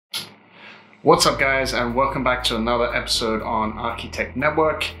What's up guys, and welcome back to another episode on Archi-Tech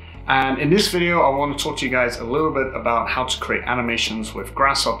Network. And in this video, I want to talk to you guys a little bit about how to create animations with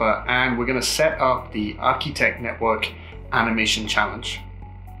Grasshopper, and we're going to set up the Archi-Tech Network Animation Challenge.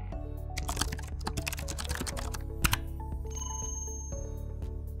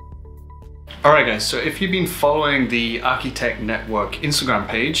 Alright guys, so if you've been following the Archi-Tech Network Instagram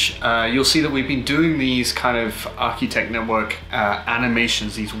page, you'll see that we've been doing these kind of Archi-Tech Network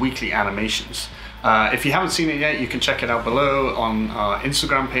animations, these weekly animations. If you haven't seen it yet, you can check it out below on our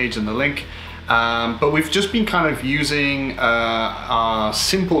Instagram page and the link. But we've just been kind of using our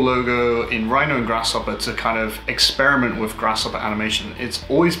simple logo in Rhino and Grasshopper to kind of experiment with Grasshopper animation. It's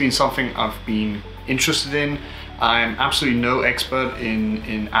always been something I've been interested in. I'm absolutely no expert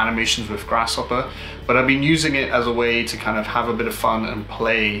in animations with Grasshopper, but I've been using it as a way to kind of have a bit of fun and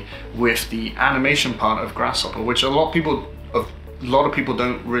play with the animation part of Grasshopper, which a lot of people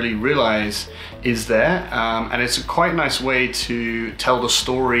don't really realize is there, and it's a quite nice way to tell the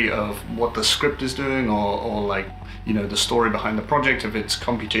story of what the script is doing, or like, you know, the story behind the project if it's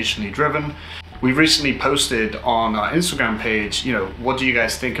computationally driven. We recently posted on our Instagram page, you know, what do you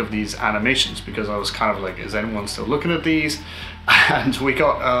guys think of these animations? Because I was kind of like, is anyone still looking at these? And we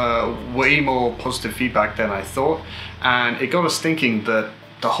got way more positive feedback than I thought. And it got us thinking that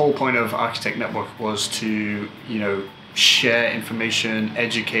the whole point of Archi-Tech Network was to, you know, share information,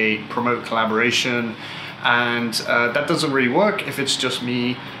 educate, promote collaboration. And that doesn't really work if it's just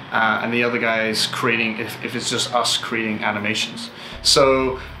me and the other guys creating, if it's just us creating animations.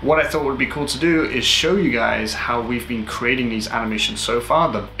 So what I thought would be cool to do is show you guys how we've been creating these animations so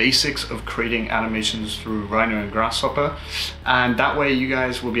far, the basics of creating animations through Rhino and Grasshopper. And that way you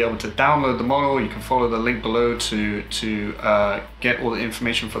guys will be able to download the model. You can follow the link below to get all the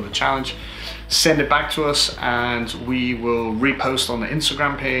information for the challenge. Send it back to us and we will repost on the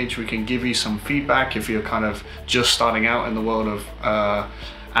Instagram page. We can give you some feedback if you're kind of just starting out in the world of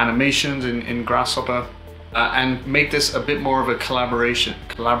animations in Grasshopper, and make this a bit more of a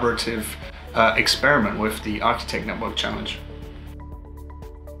collaborative experiment with the Archi-Tech Network Challenge.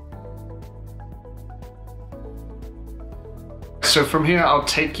 So from here, I'll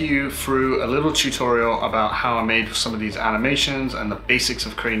take you through a little tutorial about how I made some of these animations and the basics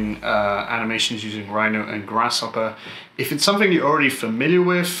of creating animations using Rhino and Grasshopper. If it's something you're already familiar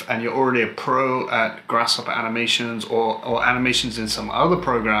with and you're already a pro at Grasshopper animations or animations in some other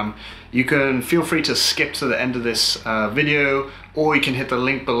program, you can feel free to skip to the end of this video, or you can hit the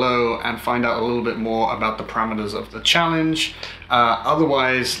link below and find out a little bit more about the parameters of the challenge.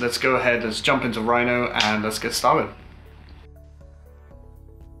 Otherwise, let's go ahead, let's jump into Rhino and let's get started.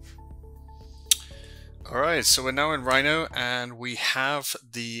 Alright, so we're now in Rhino and we have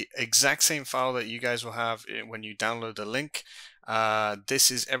the exact same file that you guys will have when you download the link. This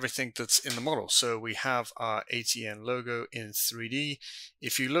is everything that's in the model. So we have our ATN logo in 3D.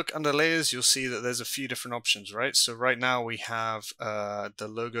 If you look under layers, you'll see that there's a few different options, right? So right now we have the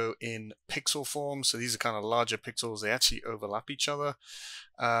logo in pixel form. So these are kind of larger pixels. They actually overlap each other.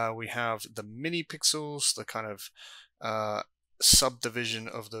 We have the mini pixels, the kind of subdivision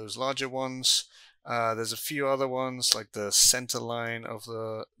of those larger ones. There's a few other ones like the center line of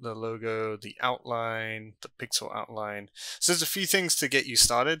the logo, the outline, the pixel outline. So there's a few things to get you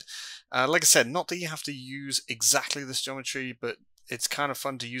started. Like I said, not that you have to use exactly this geometry, but it's kind of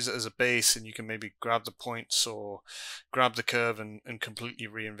fun to use it as a base, and you can maybe grab the points or grab the curve and completely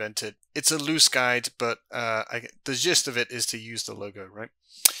reinvent it. It's a loose guide, but the gist of it is to use the logo, right?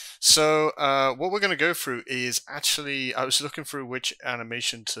 So what we're going to go through is actually, I was looking through which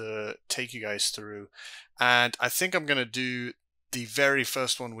animation to take you guys through, and I think I'm going to do the very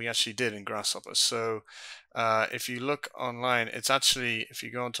first one we actually did in Grasshopper. So if you look online, it's actually, if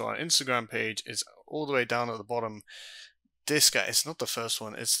you go onto our Instagram page, it's all the way down at the bottom. This guy, it's not the first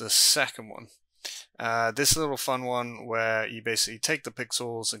one, it's the second one. This little fun one where you basically take the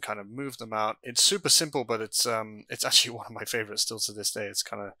pixels and kind of move them out. It's super simple, but it's actually one of my favorites still to this day. It's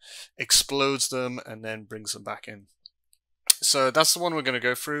kind of explodes them and then brings them back in. So that's the one we're going to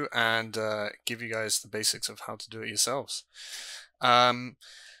go through and give you guys the basics of how to do it yourselves.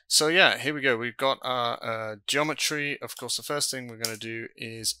 So yeah, here we go. We've got our geometry. Of course, the first thing we're going to do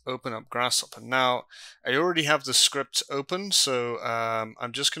is open up Grasshopper. Now, I already have the script open, so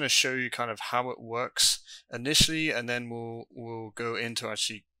I'm just going to show you kind of how it works initially, and then we'll go into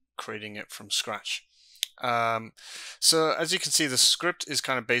actually creating it from scratch. So as you can see, the script is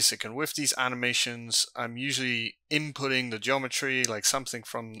kind of basic, and with these animations, I'm usually inputting the geometry, like something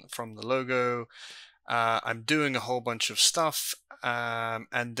from the logo. I'm doing a whole bunch of stuff,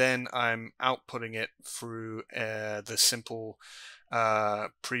 and then I'm outputting it through the simple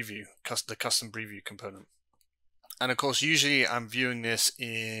preview, the custom preview component. And of course, usually I'm viewing this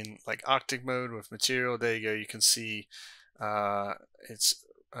in like Arctic mode with material. There you go. You can see it's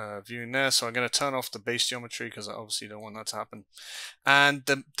viewing there. So I'm going to turn off the base geometry because I obviously don't want that to happen. And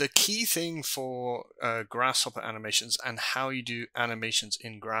the key thing for Grasshopper animations and how you do animations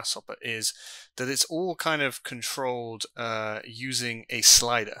in Grasshopper is that it's all kind of controlled using a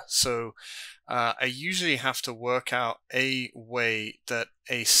slider. So I usually have to work out a way that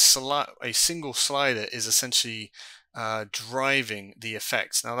a single slider is essentially driving the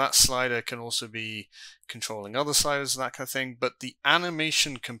effects. Now that slider can also be controlling other sliders and that kind of thing, but the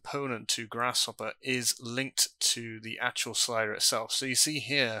animation component to Grasshopper is linked to the actual slider itself. So you see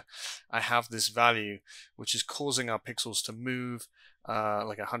here I have this value which is causing our pixels to move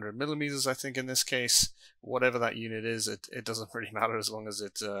like 100 millimeters, I think in this case. Whatever that unit is, it doesn't really matter as long as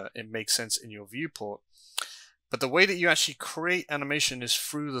it makes sense in your viewport. But the way that you actually create animation is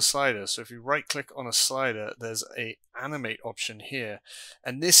through the slider. So if you right click on a slider, there's a animate option here.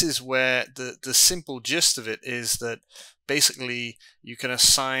 And this is where the simple gist of it is that basically you can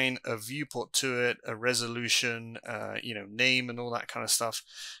assign a viewport to it, a resolution, name and all that kind of stuff.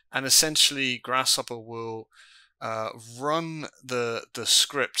 And essentially Grasshopper will run the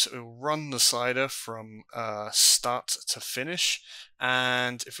script, it will run the slider from start to finish.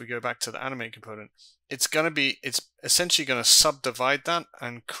 And if we go back to the animate component, it's essentially going to subdivide that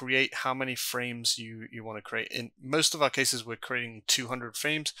and create how many frames you want to create. In most of our cases, we're creating 200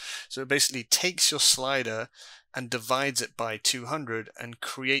 frames. So it basically takes your slider and divides it by 200 and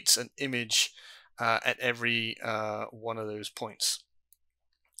creates an image at every one of those points.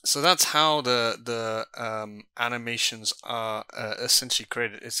 So that's how the animations are essentially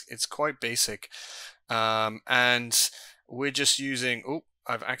created. It's quite basic, and we're just using. Oh,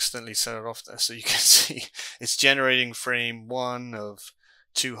 I've accidentally set it off there, so you can see it's generating frame 1 of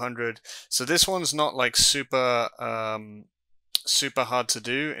 200. So this one's not like super hard to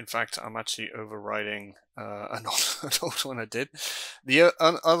do. In fact, I'm actually overriding an old one I did. The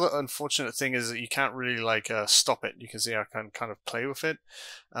other unfortunate thing is that you can't really like stop it. You can see I can kind of play with it,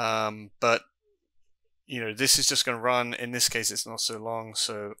 but this is just going to run. In this case, it's not so long,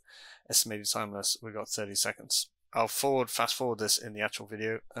 so estimated time we got 30 seconds. I'll fast forward this in the actual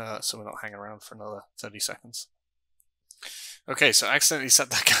video, so we're not hanging around for another 30 seconds. Okay, so I accidentally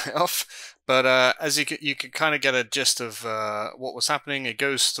set that guy off, but as you can kind of get a gist of what was happening. It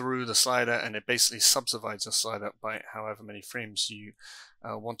goes through the slider and it basically subdivides the slider by however many frames you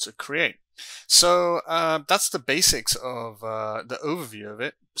want to create. So that's the basics of the overview of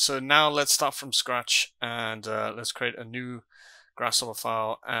it. So now let's start from scratch and let's create a new Grasshopper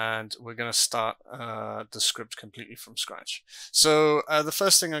file, and we're going to start the script completely from scratch. So the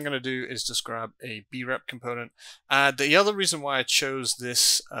first thing I'm going to do is just grab a brep component. The other reason why I chose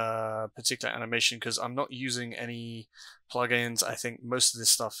this particular animation, because I'm not using any plugins. I think most of this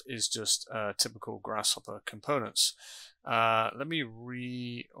stuff is just typical Grasshopper components. Let me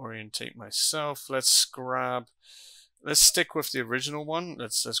reorientate myself. Let's stick with the original one.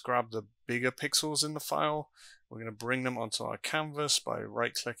 Let's grab the bigger pixels in the file. We're going to bring them onto our canvas by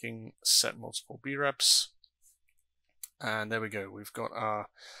right-clicking Set Multiple Breps. And there we go. We've got our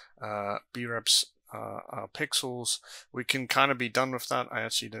breps, our pixels. We can kind of be done with that. I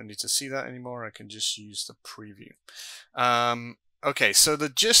actually don't need to see that anymore. I can just use the preview. Okay, so the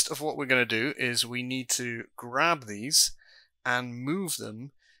gist of what we're going to do is we need to grab these and move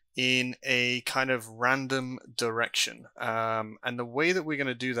them in a kind of random direction. And the way that we're going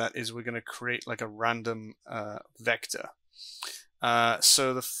to do that is we're going to create like a random vector.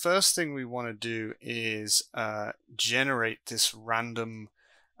 So the first thing we want to do is generate this random,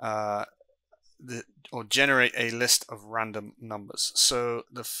 or generate a list of random numbers. So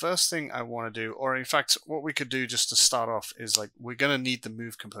the first thing I want to do, or in fact, what we could do just to start off is like, we're going to need the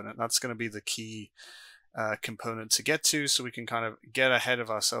move component. That's going to be the key component to get to, so we can kind of get ahead of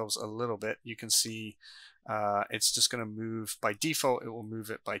ourselves a little bit. You can see it's just going to move by default. It will move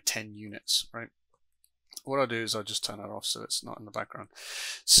it by 10 units, right? What I'll do is I'll just turn that off so it's not in the background.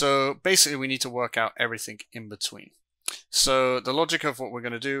 So basically we need to work out everything in between. So the logic of what we're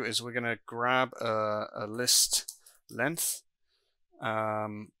going to do is we're going to grab a list length. Let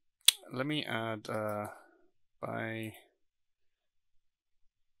me add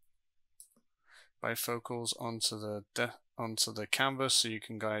bifocals onto the canvas so you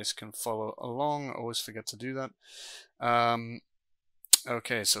guys can follow along. I always forget to do that.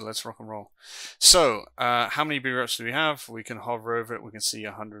 Okay, so let's rock and roll. So how many breps do we have? We can hover over it. We can see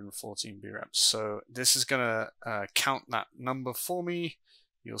 114 breps. So this is going to count that number for me.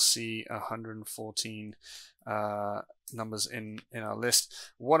 you'll see 114 numbers in our list.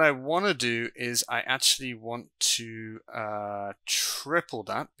 What I want to do is I actually want to triple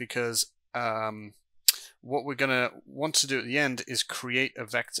that, because what we're going to want to do at the end is create a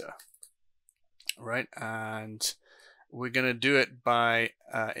vector, right? And we're going to do it by,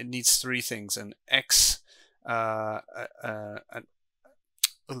 it needs three things: an X, what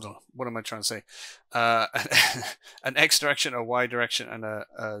am I trying to say? An X direction, a Y direction, and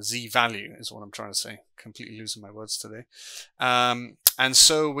a Z value is what I'm trying to say. Completely losing my words today. And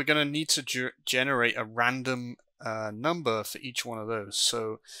so we're going to need to generate a random number for each one of those.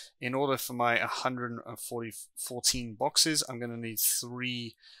 So in order for my 114 boxes, I'm going to need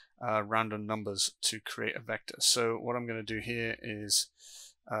three random numbers to create a vector. So what I'm going to do here is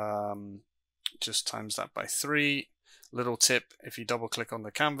just times that by 3. Little tip: if you double click on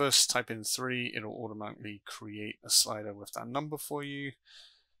the canvas, type in 3, it'll automatically create a slider with that number for you.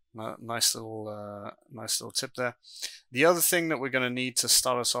 Nice little tip there. The other thing that we're going to need to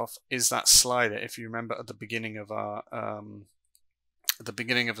start us off is that slider. If you remember at the beginning of our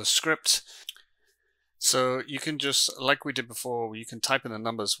the script, so you can just, like we did before, you can type in the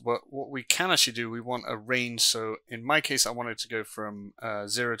numbers. What we can actually do, we want a range. So in my case, I want it to go from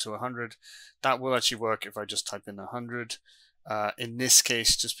 0 to 100. That will actually work if I just type in 100. In this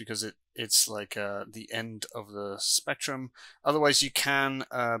case, just because it's like the end of the spectrum. Otherwise, you can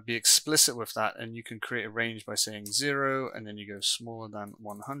be explicit with that, and you can create a range by saying 0, and then you go smaller than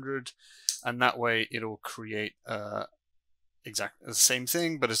 100, and that way it'll create exactly the same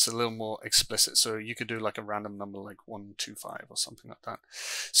thing, but it's a little more explicit. So you could do like a random number like 125 or something like that.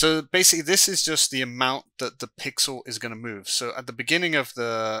 So basically this is just the amount that the pixel is going to move. So at the beginning of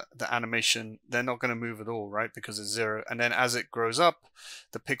the animation, they're not going to move at all, right? Because it's 0. And then as it grows up,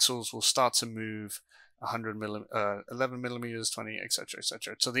 the pixels will start to move 11 millimeters, 20,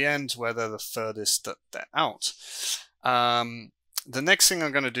 etc., to the end where they're the furthest that they're out. The next thing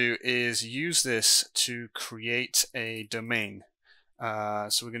I'm going to do is use this to create a domain.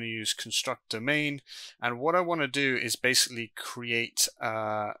 So we're going to use construct domain, and what I want to do is basically create,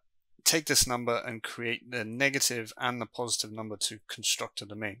 take this number and create the negative and the positive number to construct a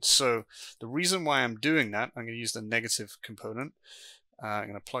domain. So the reason why I'm doing that, I'm going to use the negative component. I'm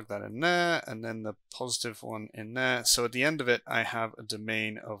going to plug that in there, and then the positive one in there. So at the end of it, I have a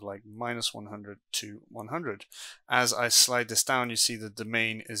domain of like -100 to 100. As I slide this down, you see the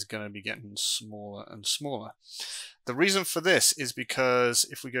domain is going to be getting smaller and smaller. The reason for this is because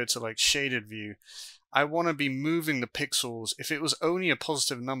if we go to like shaded view, I want to be moving the pixels. If it was only a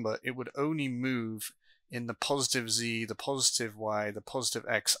positive number, it would only move in the positive Z, the positive Y, the positive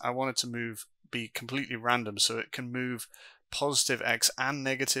X. I want it to be completely random, so it can move positive X and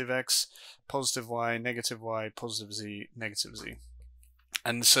negative X, positive Y, positive Z, negative Z.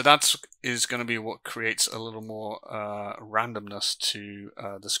 And so that is going to be what creates a little more randomness to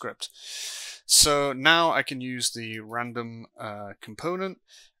the script. So now I can use the random component,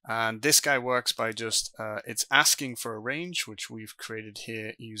 and this guy works by just, it's asking for a range, which we've created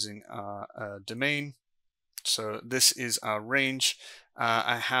here using our domain. So this is our range.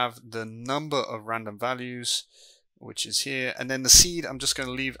 I have the number of random values, which is here, and then the seed I'm just going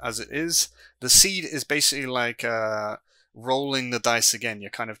to leave as it is. The seed is basically like rolling the dice again. You're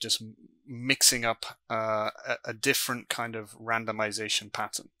kind of just mixing up a different kind of randomization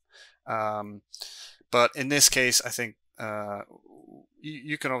pattern. But in this case, I think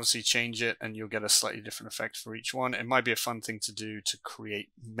you can obviously change it and you'll get a slightly different effect for each one. It might be a fun thing to do to create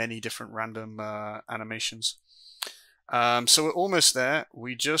many different random animations. So we're almost there.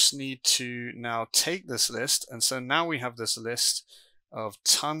 We just need to now take this list, and so now we have this list of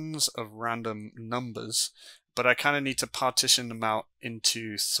tons of random numbers, but I kind of need to partition them out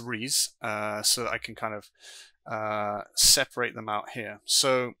into threes so that I can kind of separate them out here.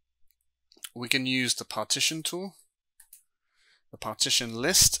 So we can use the partition tool, the partition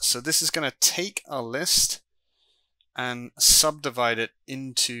list. So this is going to take our list and subdivide it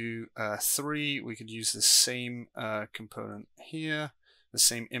into 3. We could use the same component here, the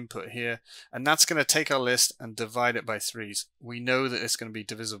same input here, and that's going to take our list and divide it by 3s. We know that it's going to be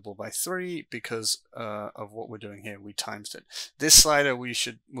divisible by 3 because of what we're doing here. We times it. This slider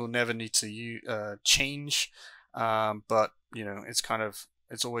we'll never need to change, but you know,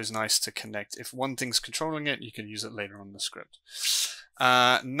 it's always nice to connect. If one thing's controlling it, you can use it later on in the script.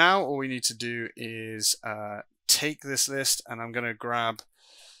 Now all we need to do is take this list, and I'm going to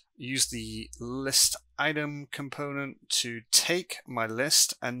use the list item component to take my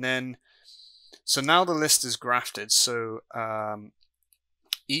list, and then so now the list is grafted. So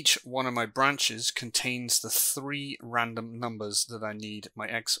each one of my branches contains the 3 random numbers that I need, my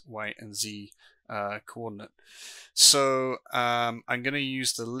X, Y, and Z coordinate. So I'm going to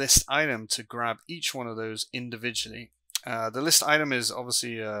use the list item to grab each one of those individually. The list item is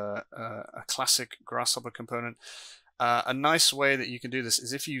obviously a classic Grasshopper component. A nice way that you can do this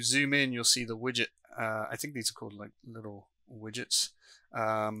is if you zoom in, you'll see the widget. I think these are called like little widgets.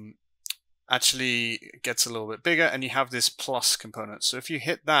 Actually gets a little bit bigger, and you have this plus component. So if you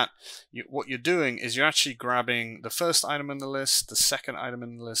hit that, what you're doing is you're actually grabbing the first item in the list, the second item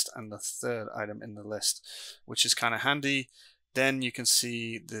in the list, and the third item in the list, which is kind of handy. Then you can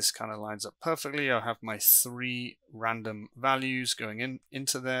see this kind of lines up perfectly. I have my 3 random values going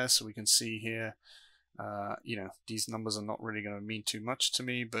into there, so we can see here, you know, these numbers are not really going to mean too much to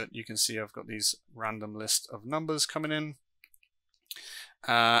me, but you can see I've got these random list of numbers coming in.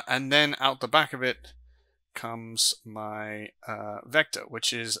 And then out the back of it comes my vector,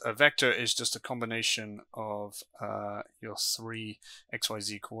 which is a vector is just a combination of your 3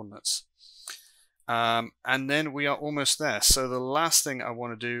 XYZ coordinates. And then we are almost there. So the last thing I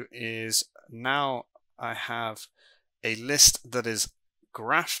want to do is now I have a list that is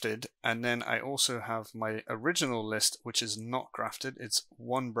grafted, and then I also have my original list, which is not grafted. It's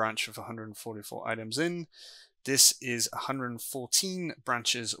one branch of 144 items in. This is 114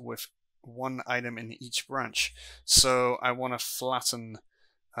 branches with 1 item in each branch. So I want to flatten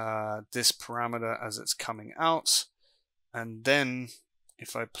this parameter as it's coming out. And then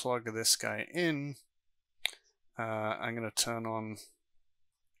if I plug this guy in, I'm going to turn on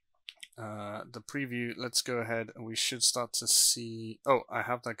the preview. Let's go ahead and we should start to see. Oh, I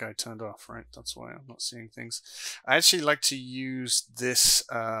have that guy turned off, right? That's why I'm not seeing things. I actually like to use this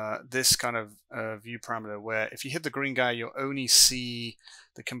this kind of view parameter where if you hit the green guy, you'll only see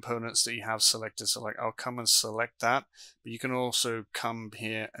the components that you have selected. So like I'll come and select that, but you can also come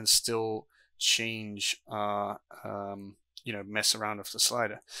here and still change you know, mess around with the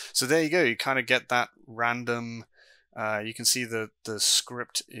slider. So there you go, you kind of get that random. You can see that the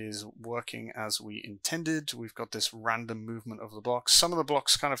script is working as we intended. We've got this random movement of the blocks. Some of the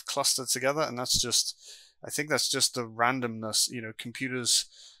blocks kind of clustered together, and that's just, I think that's just the randomness. You know, computers,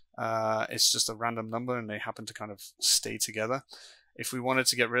 it's just a random number and they happen to kind of stay together. If we wanted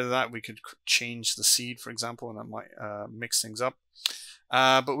to get rid of that, we could change the seed, for example, and that might mix things up.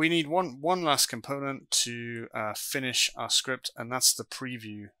 But we need one last component to finish our script, and that's the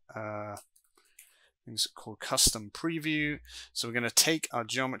preview. Things called custom preview. So we're going to take our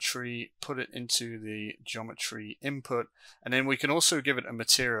geometry, put it into the geometry input, and then we can also give it a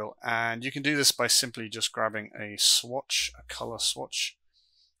material. And you can do this by simply just grabbing a swatch, a color swatch.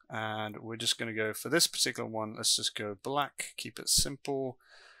 And we're just going to go for this particular one. Let's just go black, keep it simple.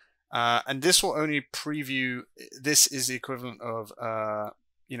 And this will only preview, this is the equivalent of,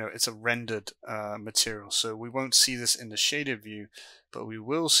 you know, it's a rendered material. So we won't see this in the shaded view, but we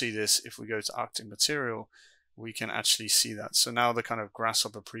will see this if we go to Arctic Material. We can actually see that. So now the kind of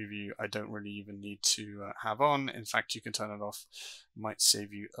Grasshopper preview, I don't really even need to have on. In fact, you can turn it off. Might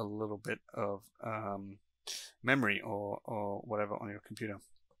save you a little bit of memory or whatever on your computer.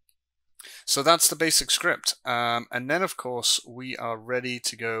 So that's the basic script. And then, of course, we are ready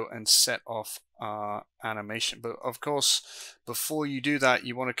to go and set off our animation. But, of course, before you do that,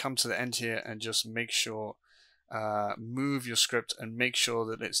 you want to come to the end here and just make sure, move your script and make sure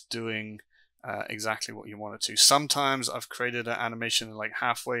that it's doing exactly what you want it to. Sometimes I've created an animation like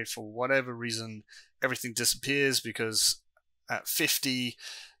halfway, for whatever reason, everything disappears because at 50,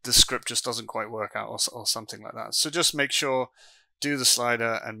 the script just doesn't quite work out or something like that. So just make sure, do the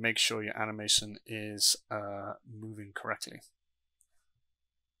slider and make sure your animation is moving correctly.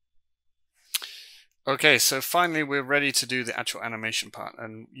 Okay, so finally we're ready to do the actual animation part,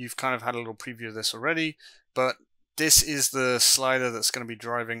 and you've kind of had a little preview of this already, but this is the slider that's going to be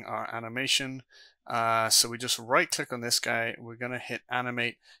driving our animation. So we just right click on this guy, we're going to hit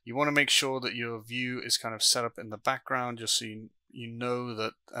animate. You want to make sure that your view is kind of set up in the background just so you know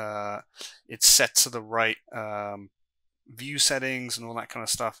that it's set to the right view settings and all that kind of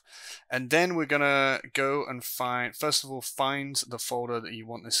stuff. And then we're gonna go and find, first of all, find the folder that you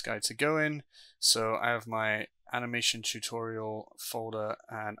want this guy to go in. So I have my animation tutorial folder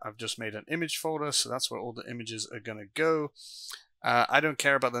and I've just made an image folder, so that's where all the images are gonna go. I don't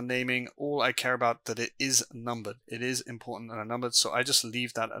care about the naming, all I care about that it is numbered. It is important that it's numbered, so I just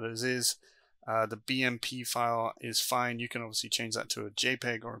leave that as is. The BMP file is fine. You can obviously change that to a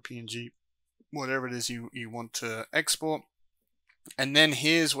JPEG or a PNG, whatever it is you want to export. And then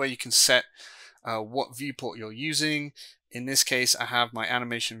here's where you can set what viewport you're using. In this case, I have my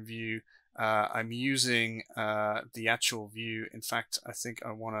animation view I'm using the actual view. In fact, I think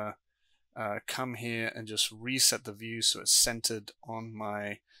I want to come here and just reset the view so it's centered on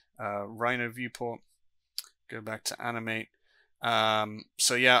my Rhino viewport. Go back to animate.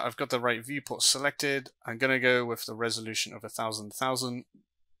 So yeah, I've got the right viewport selected. I'm going to go with the resolution of 1000.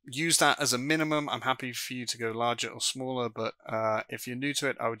 Use that as a minimum. I'm happy for you to go larger or smaller, but if you're new to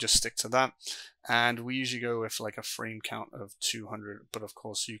it, I would just stick to that. And we usually go with like a frame count of 200, but of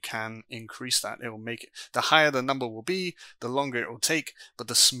course you can increase that. It will make it, the higher the number will be, the longer it will take, but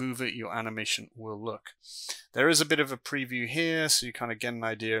the smoother your animation will look. There is a bit of a preview here, so you kind of get an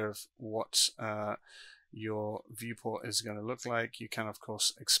idea of what your viewport is going to look like. You can of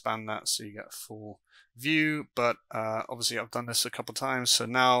course expand that so you get a full view, but obviously I've done this a couple times, so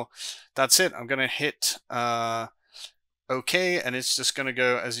now that's it. I'm going to hit OK, and it's just going to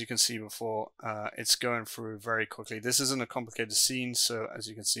go, as you can see before, it's going through very quickly. This isn't a complicated scene, so as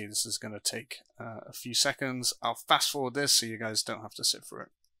you can see, this is going to take a few seconds. I'll fast forward this so you guys don't have to sit through it.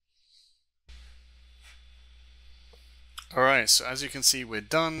 Alright, so as you can see, we're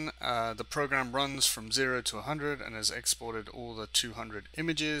done. The program runs from 0 to 100 and has exported all the 200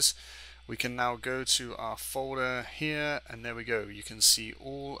 images. We can now go to our folder here, and there we go. You can see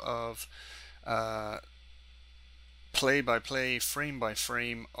all of play by play, frame by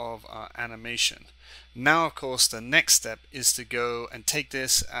frame of our animation. Now, of course, the next step is to go and take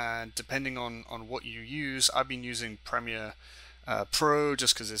this, and depending on what you use, I've been using Premiere Pro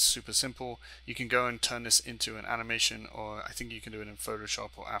just because it's super simple. You can go and turn this into an animation, or I think you can do it in Photoshop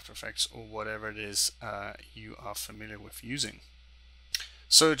or After Effects or whatever it is you are familiar with using.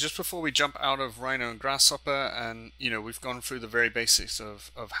 So just before we jump out of Rhino and Grasshopper, and we've gone through the very basics of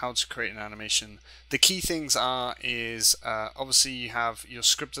how to create an animation. The key things is obviously you have your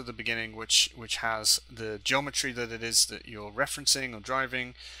script at the beginning, which has the geometry that it is that you're referencing or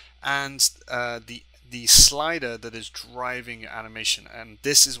driving, and the slider that is driving your animation, and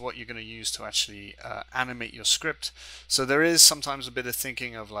this is what you're going to use to actually animate your script. So there is sometimes a bit of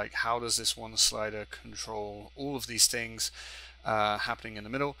thinking of like, how does this one slider control all of these things happening in the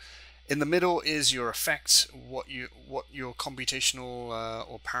middle. In the middle is your effect, what your computational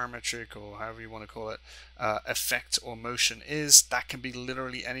or parametric, or however you want to call it, effect or motion is. That can be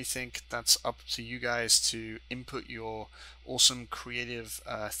literally anything. That's up to you guys to input your awesome creative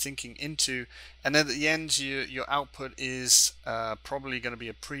thinking into. And then at the end, your output is probably going to be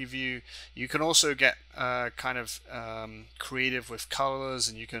a preview. You can also get kind of creative with colors,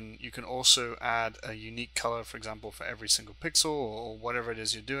 and you can also add a unique color, for example, for every single pixel or whatever it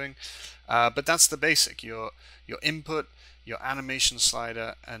is you're doing. But that's the basic: your input, your animation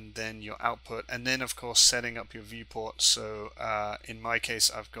slider, and then your output, and then of course setting up your viewport. So in my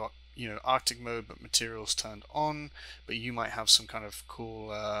case, I've got Arctic mode but materials turned on, but you might have some kind of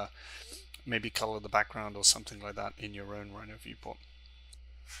cool maybe color the background or something like that in your own Rhino viewport.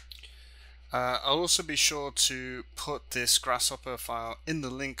 I'll also be sure to put this Grasshopper file in the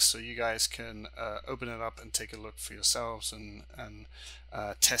link so you guys can open it up and take a look for yourselves and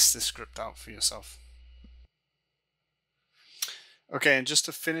test this script out for yourself. Okay, and just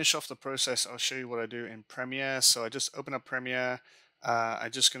to finish off the process, I'll show you what I do in Premiere. So I just open up Premiere.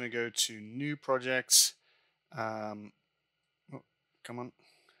 I'm just going to go to New Projects. Oh, come on.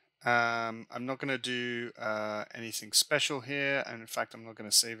 I'm not going to do anything special here, and in fact I'm not going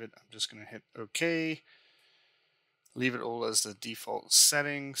to save it. I'm just going to hit OK, leave it all as the default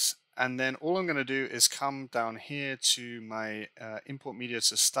settings, and then all I'm going to do is come down here to my import media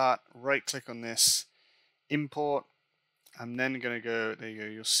to start, right click on this, import. I'm then going to go, there you go,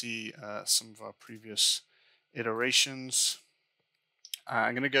 you'll see some of our previous iterations.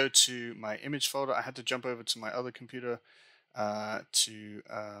 I'm going to go to my image folder. I had to jump over to my other computer to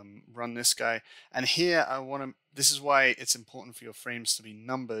run this guy, and here this is why it's important for your frames to be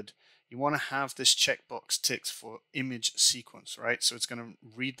numbered. You want to have this checkbox ticked for image sequence, right? So it's going to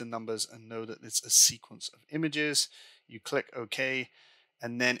read the numbers and know that it's a sequence of images. You click OK,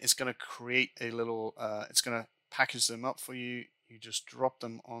 and then it's going to create a little it's going to package them up for you. You just drop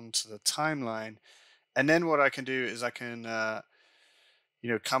them onto the timeline, and then what I can do is I can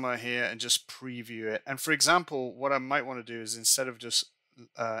come out here and just preview it. And for example, what I might want to do is, instead of just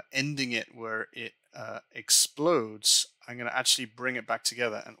ending it where it explodes, I'm going to actually bring it back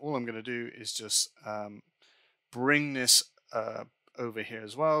together. And all I'm going to do is just bring this over here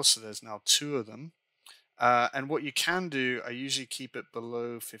as well. So there's now 2 of them. And what you can do, I usually keep it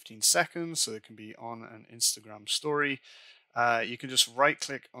below 15 seconds so it can be on an Instagram story. You can just right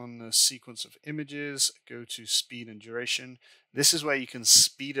click on the sequence of images, go to speed and duration. This is where you can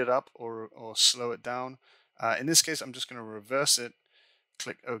speed it up or slow it down. In this case, I'm just going to reverse it,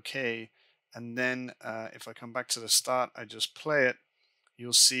 click OK, and then if I come back to the start, I just play it,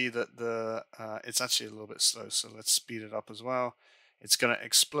 you'll see that it's actually a little bit slow. So let's speed it up as well. It's going to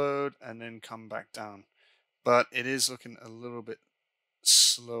explode and then come back down. But it is looking a little bit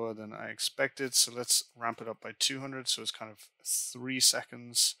slower than I expected. So let's ramp it up by 200. So it's kind of 3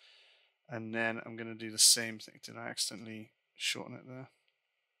 seconds. And then I'm going to do the same thing. Did I accidentally shorten it there?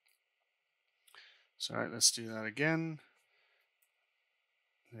 So all right, let's do that again.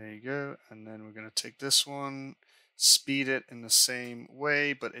 There you go. And then we're going to take this one, speed it in the same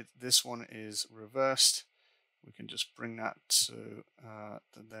way, but this one is reversed. We can just bring that so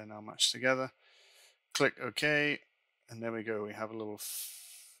that they're now matched together. Click OK, and there we go. We have a little,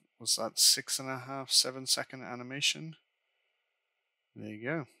 what's that, 6.5, 7 second animation. There you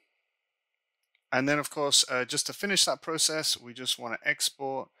go. And then, of course, just to finish that process, we just want to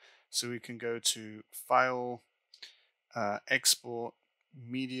export. So we can go to File, Export,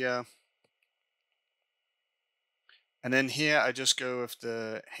 Media. And then here I just go with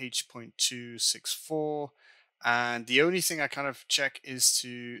the H.264. And the only thing I kind of check is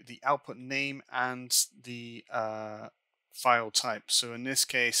to the output name and the file type. So in this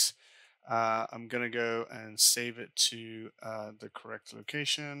case, I'm going to go and save it to the correct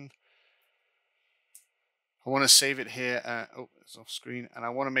location. I want to save it here. Oh, it's off screen. And I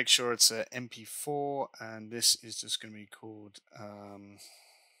want to make sure it's a MP4. And this is just going to be called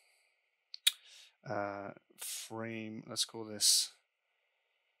frame. Let's call this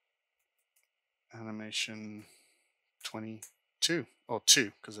animation 22 or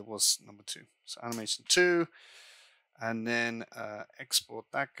 2, because it was number 2. So animation 2, and then export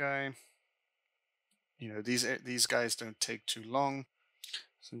that guy. You know, these guys don't take too long.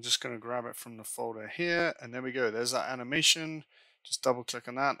 So I'm just going to grab it from the folder here, and there we go. There's our animation. Just double click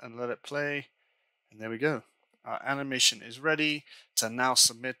on that and let it play. And there we go. Our animation is ready to now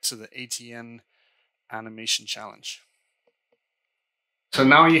submit to the ATN animation challenge. So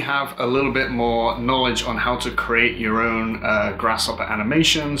now you have a little bit more knowledge on how to create your own Grasshopper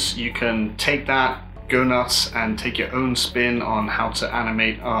animations. You can take that, go nuts, and take your own spin on how to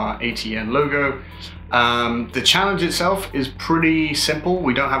animate our ATN logo. The challenge itself is pretty simple.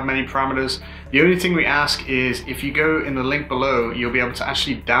 We don't have many parameters. The only thing we ask is if you go in the link below, you'll be able to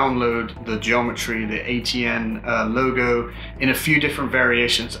actually download the geometry, the ATN logo in a few different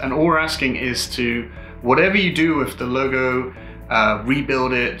variations. And all we're asking is to, whatever you do with the logo,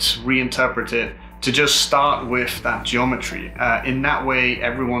 rebuild it, reinterpret it, to just start with that geometry. In that way,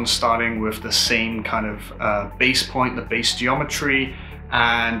 everyone's starting with the same kind of base point, the base geometry,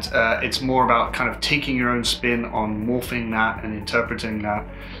 and it's more about kind of taking your own spin on morphing that and interpreting that,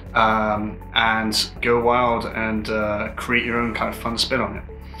 and go wild and create your own kind of fun spin on it.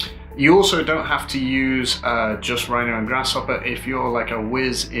 You also don't have to use just Rhino and Grasshopper. If you're like a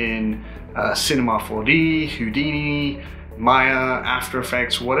whiz in Cinema 4D, Houdini, Maya, After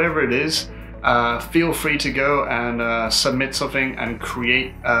Effects, whatever it is, feel free to go and submit something and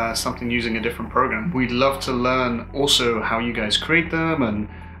create something using a different program. We'd love to learn also how you guys create them and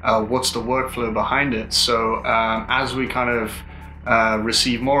what's the workflow behind it. So as we kind of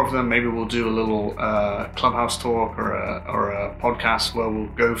receive more of them, maybe we'll do a little clubhouse talk or a podcast where we'll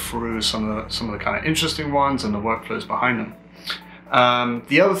go through some of the kind of interesting ones and the workflows behind them.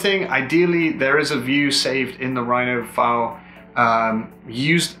 The other thing, ideally, there is a view saved in the Rhino file.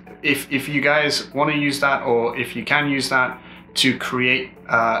 If you guys want to use that, or if you can use that to create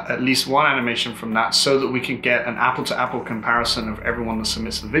at least one animation from that, so that we can get an apple-to-apple comparison of everyone that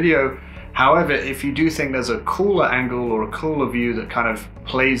submits the video. However, if you do think there's a cooler angle or a cooler view that kind of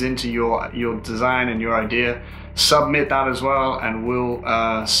plays into your design and your idea, submit that as well, and we'll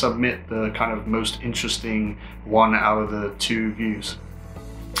submit the kind of most interesting one out of the 2 views.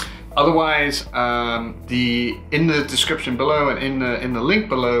 Otherwise, in the description below and in the link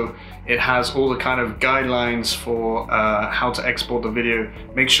below, it has all the kind of guidelines for how to export the video.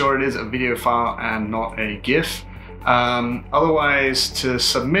 Make sure it is a video file and not a GIF. Otherwise, to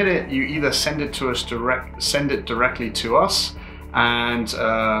submit it, you either send it to us directly to us, and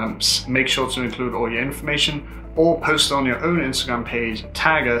make sure to include all your information, or post it on your own Instagram page,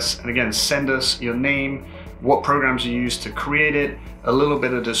 tag us, and again, send us your name, what programs you use to create it, a little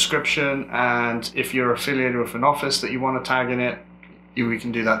bit of description, and if you're affiliated with an office that you want to tag in it, we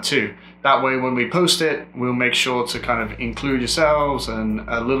can do that too. That way, when we post it, we'll make sure to kind of include yourselves and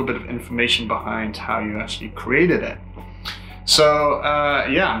a little bit of information behind how you actually created it. So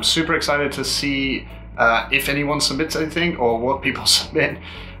yeah, I'm super excited to see if anyone submits anything or what people submit.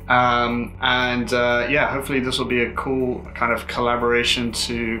 Yeah, hopefully this will be a cool kind of collaboration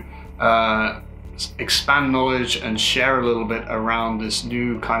to expand knowledge and share a little bit around this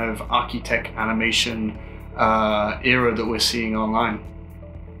new kind of Archi-Tech animation era that we're seeing online.